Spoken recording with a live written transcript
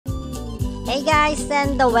Hey guys,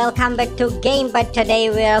 and welcome back to game. But today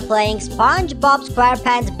we are playing SpongeBob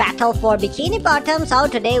SquarePants Battle for Bikini Bottom. So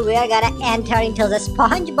today we are gonna enter into the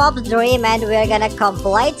SpongeBob's dream and we are gonna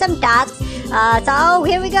complete some tasks. So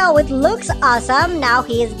here we go. It looks awesome. Now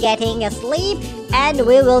he is getting asleep and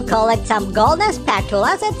we will collect some golden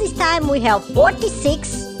spatulas. At this time we have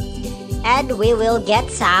 46 and we will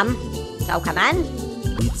get some. So come on.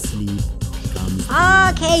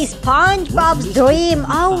 Okay, SpongeBob's dream.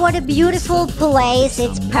 Oh, what a beautiful place.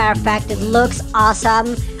 It's perfect. It looks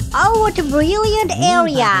awesome. Oh, what a brilliant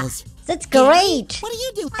area. That's great. What are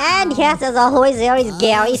you doing? And yes, as always, there is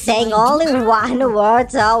Gary saying only one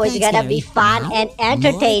word, so it's gonna be fun and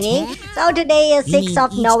entertaining. So today is 6th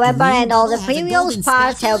of November and all the previous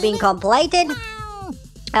parts have been completed.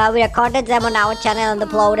 We recorded them on our channel and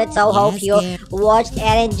uploaded, so hope you watched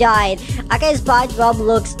and enjoyed. Okay, SpongeBob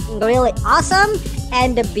looks really awesome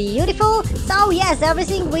and beautiful. So yes,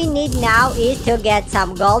 everything we need now is to get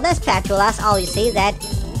some golden spatulas. Oh, you see that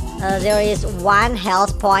there is one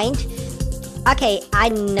health point. Okay, I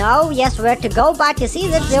know, yes, where to go, but you see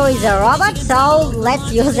that there is a robot, so let's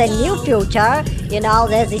use a new feature. You know,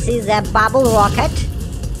 this is a bubble rocket.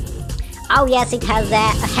 Oh yes, it has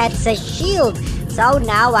a shield. So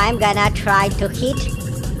now I'm gonna try to hit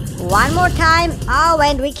one more time. Oh,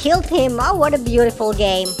 and we killed him. Oh, what a beautiful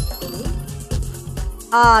game.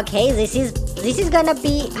 Okay, this is gonna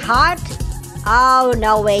be hard. Oh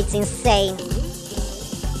no way, it's insane.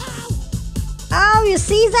 Oh, you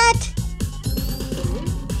see that?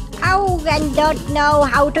 Oh, I don't know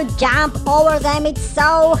how to jump over them. It's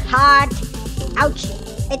so hard. Ouch.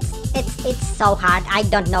 It's so hard. I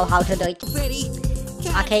don't know how to do it. Ready?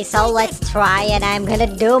 Okay, so let's try and I'm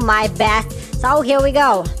gonna do my best. So here we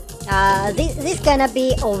go. This is gonna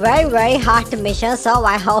be a very hard mission, so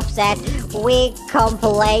I hope that we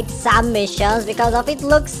complete some missions because of it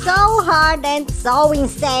looks so hard and so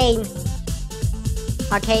insane.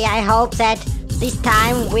 Okay, I hope that this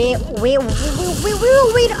time we will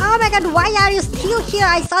win. Oh my god, why are you still here?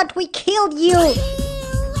 I thought we killed you.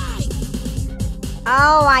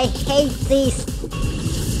 Oh, I hate this.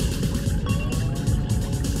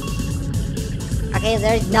 Okay,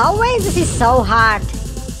 there's no way this is so hard.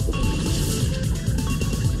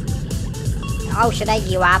 Oh, should I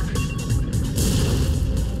give up?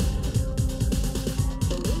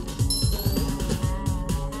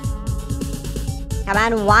 Come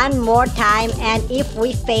on, one more time, and if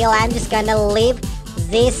we fail, I'm just gonna leave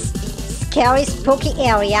this scary, spooky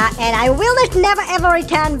area, and I will never ever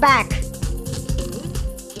return back.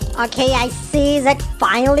 Okay, I see that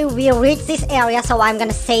finally we reached this area, so I'm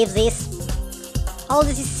gonna save this. Oh,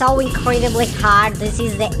 this is so incredibly hard. This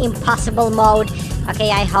is the impossible mode. Okay,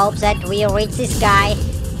 I hope that we reach this guy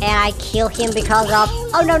and I kill him because of...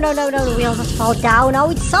 Oh, no, we almost fall down. Oh,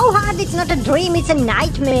 it's so hard. It's not a dream, it's a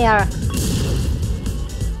nightmare.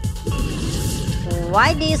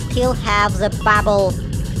 Why do you still have the bubble?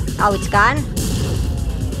 Oh, it's gone?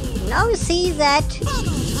 No, you see that?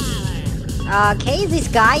 Okay, this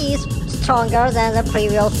guy is stronger than the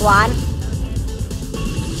previous one.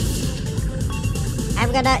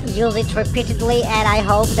 I'm gonna use it repeatedly and I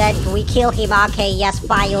hope that we kill him. Okay, yes,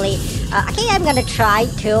 finally. Okay, I'm gonna try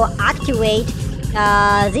to activate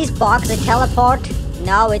this box, the teleport.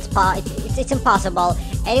 No, it's impossible.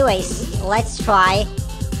 Anyways, let's try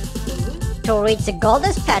to reach the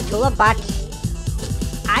golden spatula, but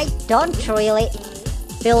I don't really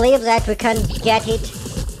believe that we can get it.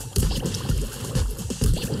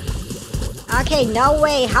 Okay, no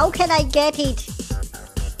way. How can I get it?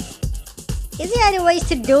 Is there any ways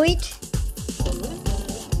to do it?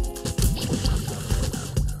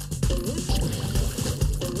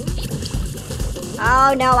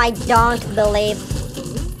 Oh no, I don't believe.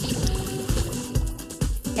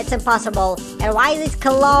 It's impossible. And why is it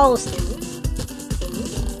closed?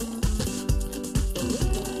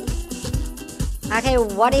 Okay,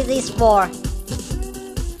 what is this for?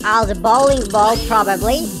 Oh, the bowling ball,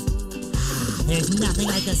 probably. There's nothing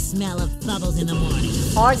like the smell of bubbles in the morning.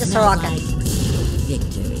 Or just a rocket.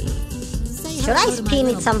 Victory. Should I spin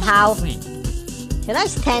it somehow? Should I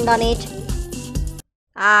stand on it?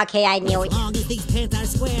 Okay, I knew it. As long as these pants are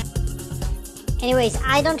square. Anyways,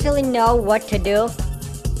 I don't really know what to do.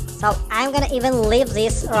 So I'm gonna even leave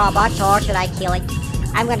this robot, or should I kill it?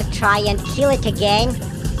 I'm gonna try and kill it again.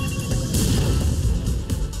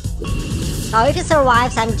 So if it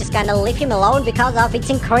survives, I'm just gonna leave him alone because of it's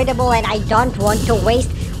incredible and I don't want to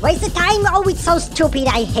waste the time. Oh, it's so stupid.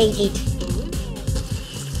 I hate it.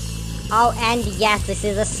 Oh, and yes, this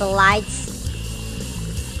is a slides.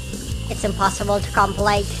 It's impossible to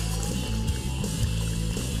complete.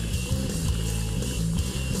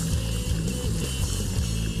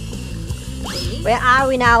 Where are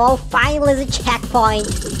we now? Oh, finally the checkpoint.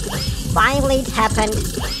 Finally it happened.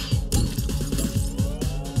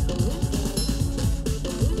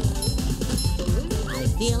 I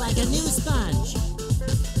feel like a new sponge.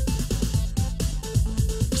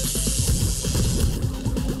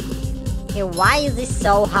 Okay, why is this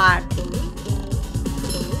so hard?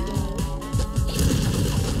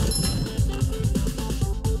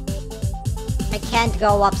 I can't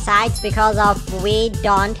go up sides because of we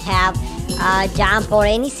don't have jump or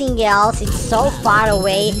anything else. It's so far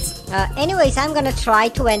away. Anyways, I'm gonna try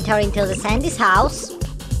to enter into the Sandy's house.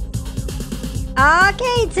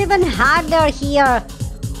 Okay, it's even harder here.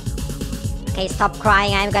 Okay, stop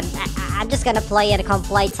crying. I'm just gonna play and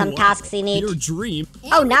complete some tasks in it. Your dream.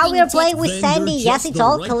 Oh, now we're playing with Then Sandy. you're Yes, just it's the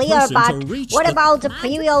all right clear, person but to reach what the- about the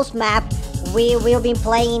previous map? We've been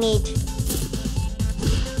playing it.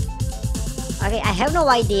 Okay, I have no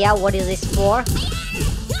idea what is this for.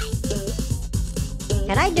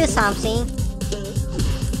 Can I do something?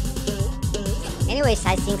 Anyways,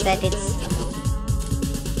 I think that it's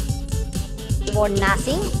for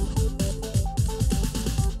nothing.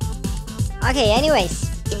 Okay, anyways.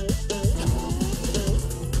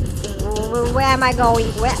 Where am I going?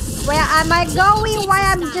 Where am I going? Why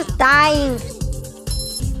I'm just dying?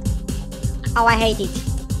 Oh, I hate it.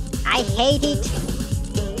 I hate it.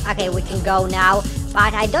 Okay, we can go now.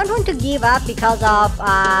 But I don't want to give up because of,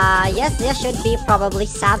 yes, there should be probably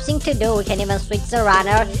something to do. We can even switch the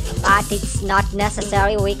runner, but it's not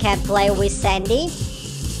necessary. We can play with Sandy.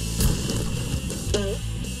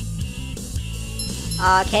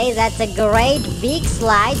 Okay, that's a great big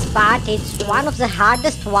slide, but it's one of the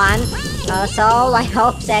hardest one. So I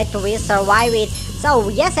hope that we survive it. So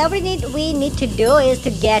yes, everything we need to do is to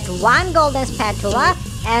get one golden spatula,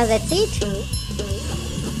 and that's it.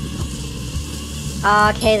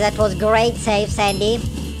 Okay, that was great save, Sandy.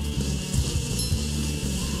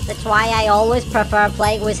 That's why I always prefer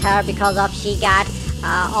playing with her, because of she got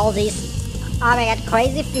all these, oh my god,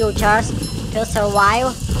 crazy futures to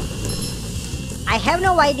survive. I have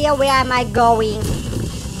no idea where am I going.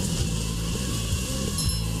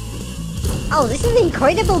 Oh, this is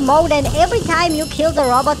incredible mode, and every time you kill the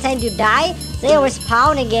robots and you die, they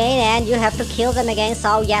respawn again and you have to kill them again.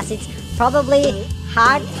 So yes, it's probably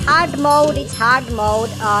hard mode. It's hard mode.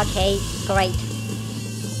 Okay, great.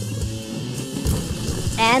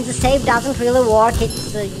 And the save doesn't really work.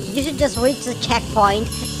 It's you should just reach the checkpoint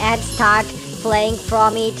and start playing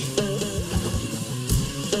from it.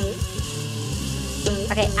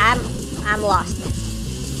 Okay, I'm lost.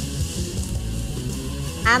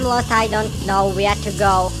 I'm lost. I don't know where to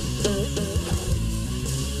go.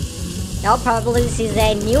 No, probably this is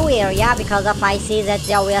a new area, because of I see that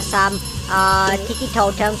there were some tiki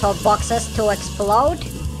totems or boxes to explode.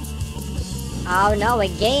 Oh no,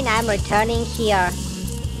 again I'm returning here.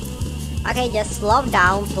 Okay, just slow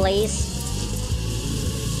down, please.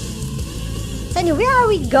 Sandy, where are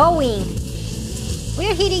we going?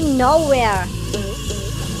 We're heading nowhere.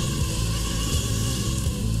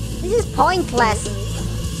 This is pointless.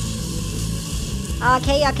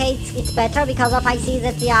 Okay, it's better, because of I see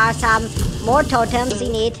that there are some more totems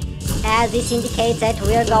in it, as this indicates that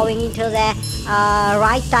we're going into the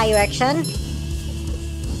right direction.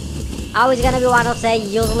 Oh, it's gonna be one of the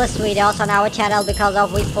useless videos on our channel, because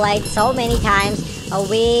of we played so many times.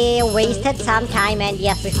 We wasted some time, and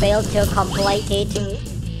yes, we failed to complete it.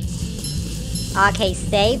 Okay,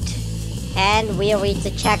 saved, and we reached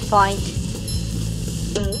the checkpoint.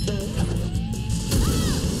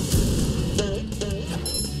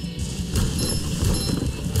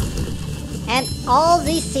 And all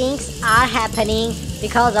these things are happening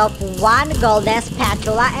because of one golden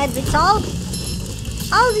spatula, and it's all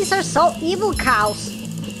these are so evil cows.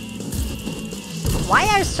 Why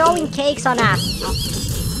are you throwing cakes on us?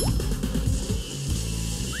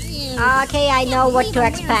 Okay, I know what to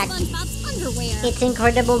expect. It's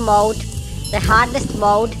incredible mode, the hardest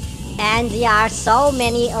mode, and there are so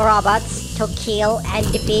many robots to kill and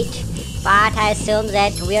defeat. But I assume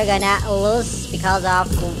that we're gonna lose, because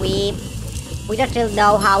of we don't really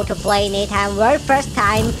know how to play in it. I'm very first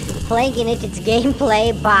time playing in it. It's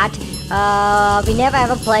gameplay, but we never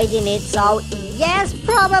ever played in it. So yes,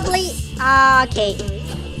 probably. Okay.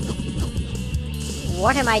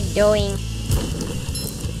 What am I doing?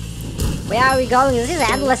 Where are we going? Is this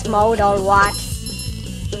endless mode or what?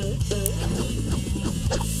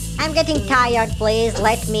 I'm getting tired. Please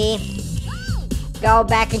let me go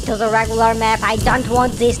back into the regular map. I don't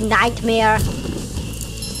want this nightmare.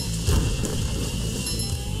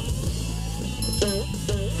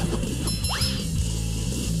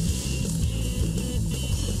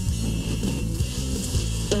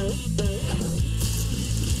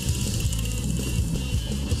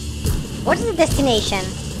 What is the destination?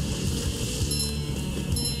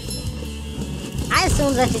 I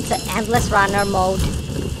assume that it's an endless runner mode.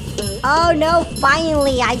 Oh no,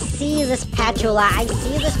 finally I see the spatula. I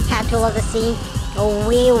see the spatula, the thing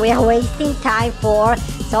we were wasting time for.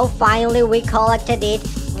 So finally we collected it.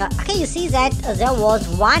 Okay, you see that there was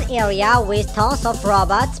one area with tons of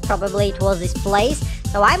robots. Probably it was this place.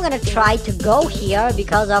 So I'm gonna try to go here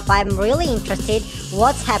because I'm really interested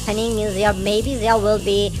what's happening in there. Maybe there will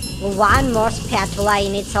be one more spatula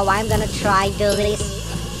in it. So I'm gonna try do this.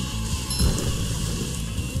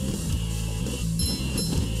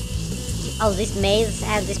 Oh, this maze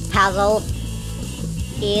and this puzzle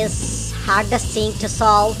is hardest thing to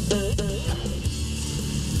solve.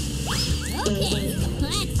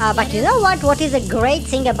 But you know what? What is a great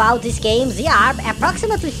thing about this game? There are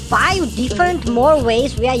approximately 5 different more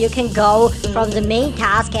ways where you can go from the main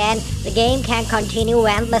task, and the game can continue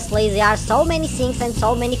endlessly. There are so many things and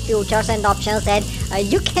so many features and options that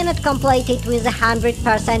you cannot complete it with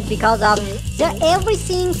 100% because of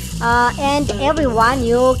everything and everyone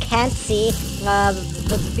you can't see.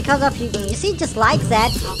 Because of you see, just like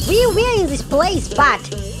that, we were in this place, but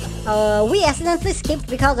we accidentally skipped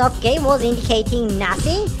because of game was indicating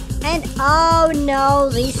nothing. And oh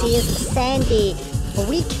no, this is Sandy.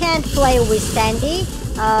 We can't play with Sandy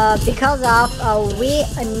because of we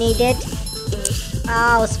needed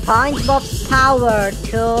SpongeBob's power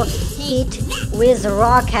to hit with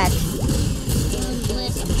rocket.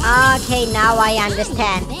 Okay, now I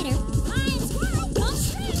understand.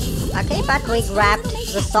 Okay, but we grabbed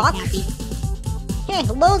the sock. Hey,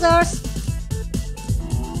 losers!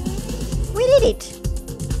 We did it!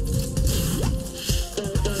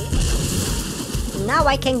 Now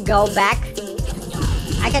I can go back.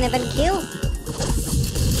 I can even kill.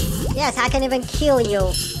 Yes, I can even kill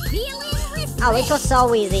you. Oh, it was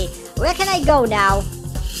so easy. Where can I go now?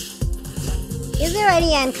 Is there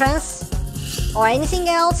any entrance? Or anything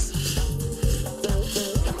else?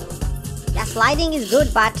 Yeah, sliding is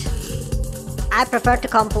good, but I prefer to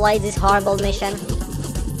complete this horrible mission.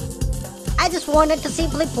 I just wanted to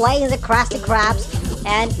simply play in the Krusty Krabs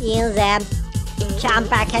and in the jump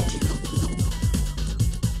packet.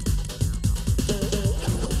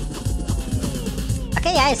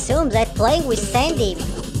 Okay, I assume that playing with Sandy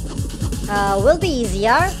will be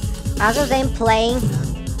easier rather than playing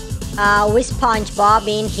with SpongeBob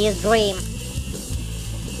in his dream.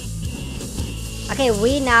 Okay,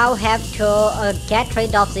 we now have to get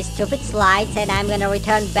rid of these stupid slides, and I'm gonna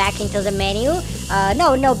return back into the menu.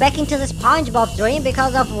 No, back into the SpongeBob dream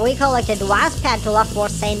because we collected one spatula for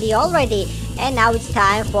Sandy already, and now it's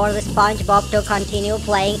time for the SpongeBob to continue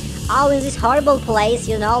playing. Oh, in this horrible place,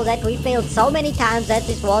 you know that we failed so many times that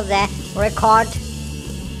this was a record.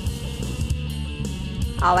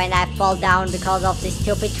 Oh, and I fall down because of the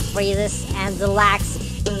stupid freezes and the lags.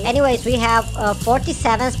 Anyways, we have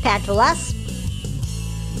 47 spatulas.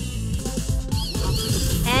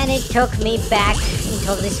 And it took me back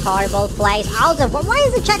into this horrible place. Also, why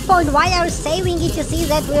is the checkpoint? Why are you saving it to see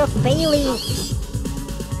that we're failing?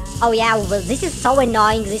 Oh yeah, well, this is so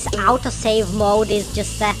annoying. This autosave mode is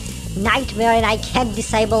just a nightmare and I can't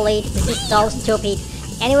disable it. This is so stupid.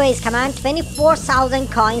 Anyways, come on, 24,000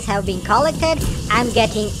 coins have been collected. I'm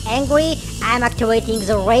getting angry. I'm activating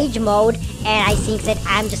the rage mode, and I think that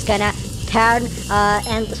I'm just gonna turn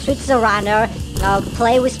and switch the runner,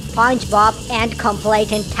 play with SpongeBob and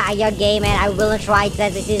complete entire game. And I will not write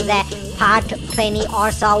that this is the part 20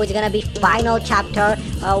 or so. It's gonna be final chapter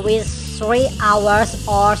with 3 hours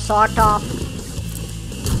or sort of.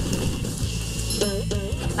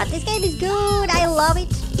 But this game is good. I love it.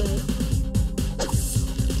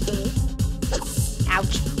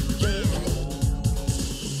 Ouch.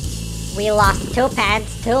 We lost 2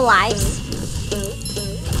 pants, 2 lives.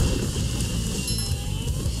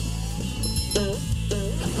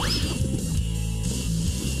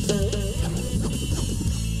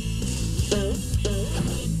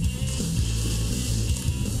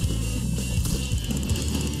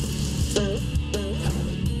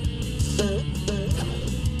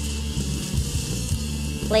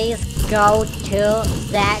 Please go to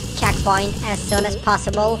that checkpoint as soon as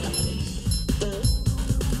possible.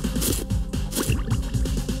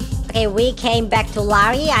 Okay, we came back to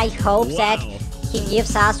Larry. I hope that he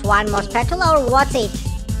gives us one more spatula, or what's it?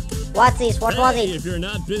 What's this? What was it? If you're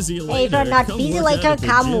not busy later, hey, if you're not busy later,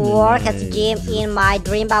 come work at the gym in my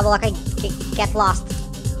dream bubble. Okay, get lost.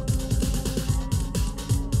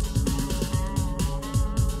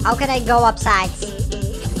 How can I go upsides?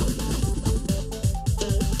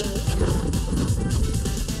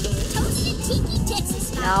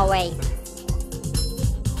 No way.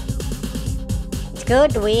 It's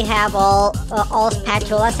good. We have all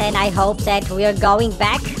spatulas, and I hope that we are going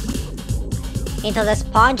back into the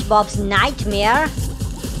SpongeBob's nightmare.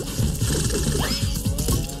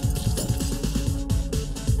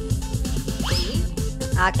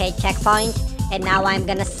 Okay, checkpoint. And now I'm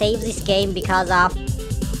gonna save this game because of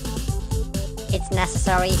it's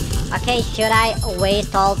necessary. Okay, should I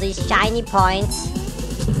waste all these shiny points?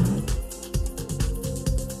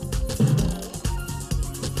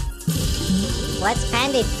 Let's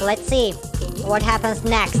spend it. Let's see what happens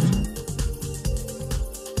next.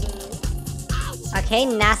 Okay,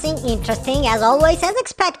 nothing interesting. As always, as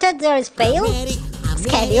expected, there is fail.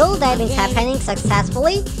 Schedule that is happening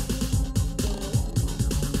successfully.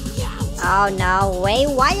 Oh no way,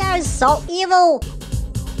 why are you so evil?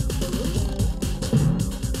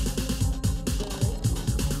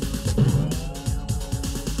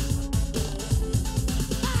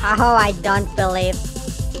 Oh, I don't believe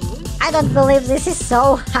this is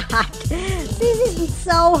so hard. This is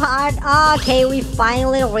so hard. Okay, we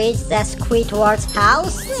finally reached the Squidward's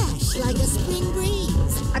house. Fresh like a spring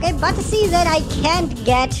breeze. Okay, but see that I can't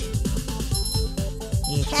get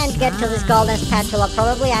to this golden spatula.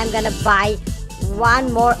 Probably I'm gonna buy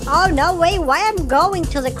one more. Oh no way, why I'm going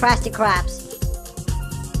to the Krusty Krabs?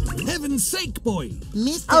 Heaven's sake, boy!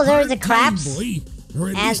 Mr. Oh, there is a Time, Krabs. boy. Or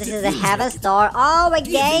at And least this it is the feels heaven like it. store. Oh,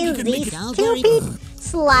 again, you can make these it out very stupid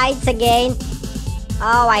slides again.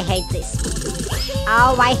 Oh, I hate this.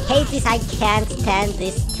 Oh, I hate this. I can't stand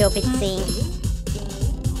this stupid thing.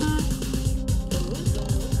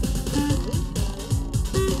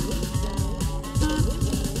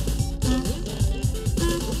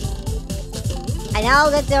 I know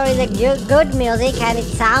that there is a good music and it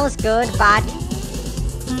sounds good, but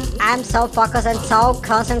I'm so focused and so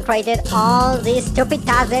concentrated on this stupid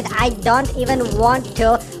task that I don't even want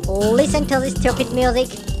to listen to this stupid music.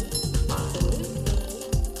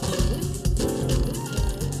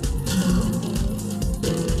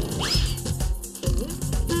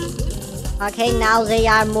 Okay, now they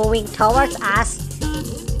are moving towards us.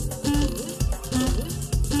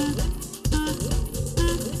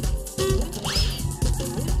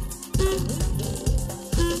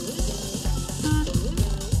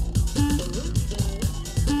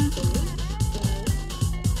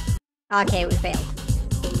 Okay, we failed.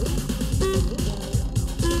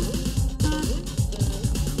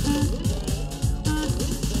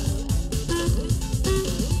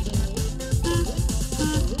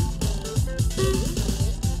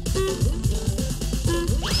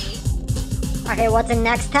 Okay, what's the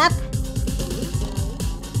next step?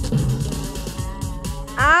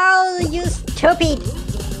 Oh, you stupid!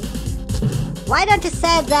 Why don't you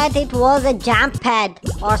say that it was a jump pad,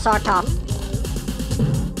 or sort of?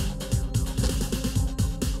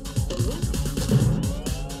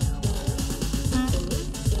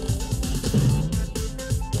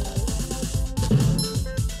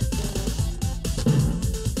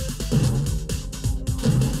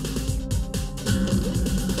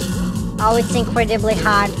 Oh, it's incredibly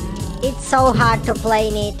hard. It's so hard to play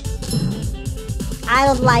in it. I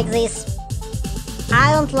don't like this.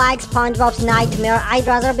 I don't like SpongeBob's nightmare. I'd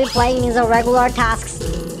rather be playing in the regular tasks.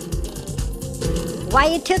 Why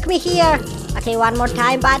you took me here? Okay, one more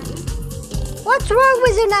time, but what's wrong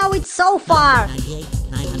with you now? It's so far. 98,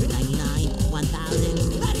 999,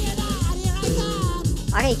 1000. Ready or not, here I come.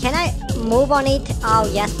 Okay, can I move on it? Oh,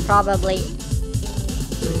 yes, probably.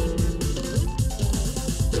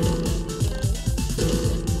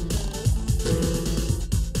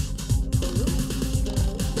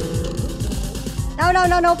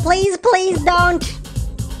 No, please don't!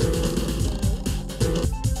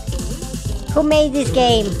 Who made this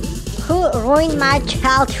game? Who ruined my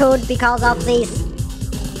childhood because of this?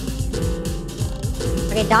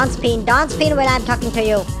 Okay, don't spin when I'm talking to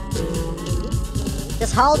you.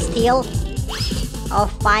 Just hold still. Oh,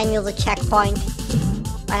 finally the checkpoint.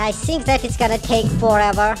 But I think that it's gonna take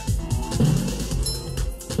forever.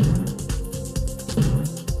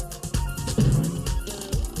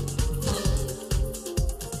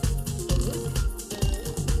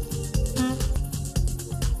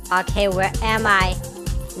 Okay, where am I?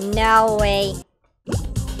 No way.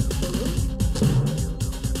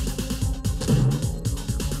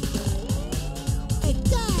 Hey,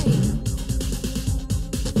 Dave.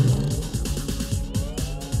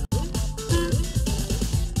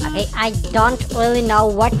 Okay, I don't really know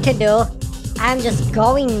what to do. I'm just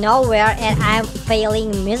going nowhere and I'm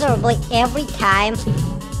failing miserably every time.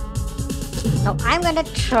 So I'm gonna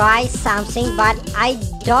try something, but I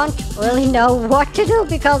don't really know what to do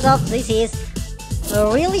because of this is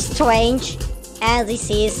really strange, and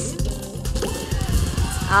this is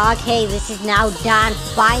Okay, this is now done.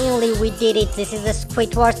 Finally, we did it. This is a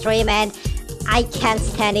Squidward stream and I can't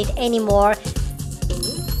stand it anymore.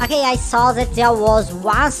 Okay, I saw that there was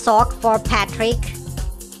one sock for Patrick.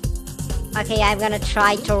 Okay, I'm gonna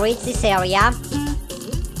try to reach this area.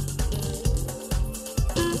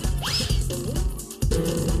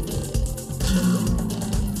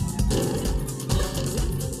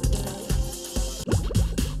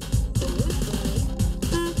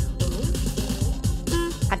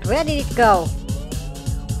 But where did it go?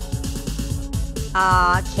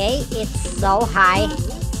 Okay, it's so high.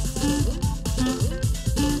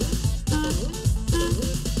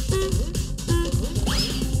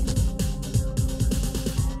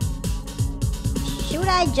 Should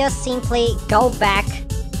I just simply go back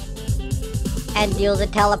and use a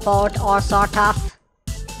teleport or sort of?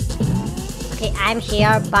 Okay, I'm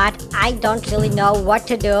here, but I don't really know what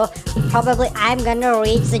to do. Probably I'm gonna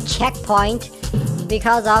reach the checkpoint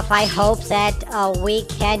because of I hope that we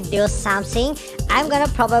can do something. I'm gonna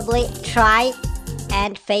probably try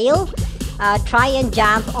and fail. Try and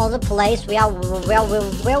jump on the place where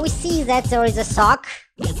we see that there is a sock.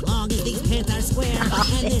 As long as these pants are square.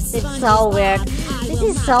 Oh, and this is sponge so weird. I This will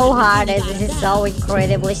is so not hard be and this is so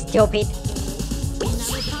incredibly stupid.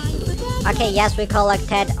 another time for them. Okay, yes, we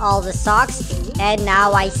collected all the socks, and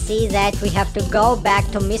now I see that we have to go back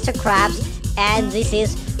to Mr. Krabs, and this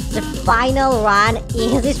is the final run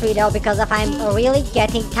in this video because of I'm really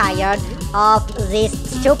getting tired of this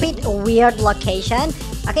stupid weird location.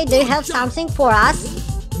 Okay, do you have something for us?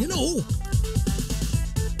 You know,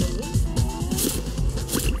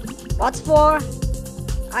 What's for?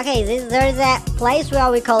 Okay, there is a place where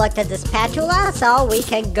we collected the spatula, so we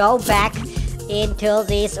can go back into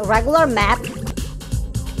this regular map.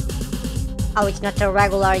 Oh, it's not a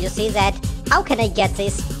regular, you see that? How can I get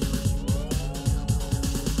this?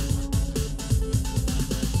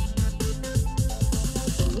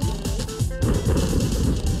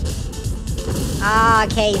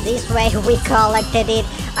 Okay, this way we collected it.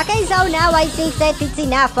 Okay, so now I think that it's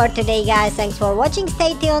enough for today, guys. Thanks for watching.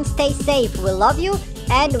 Stay tuned, stay safe. We love you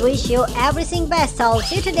and wish you everything best. I'll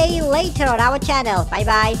see you today later on our channel. Bye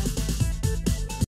bye.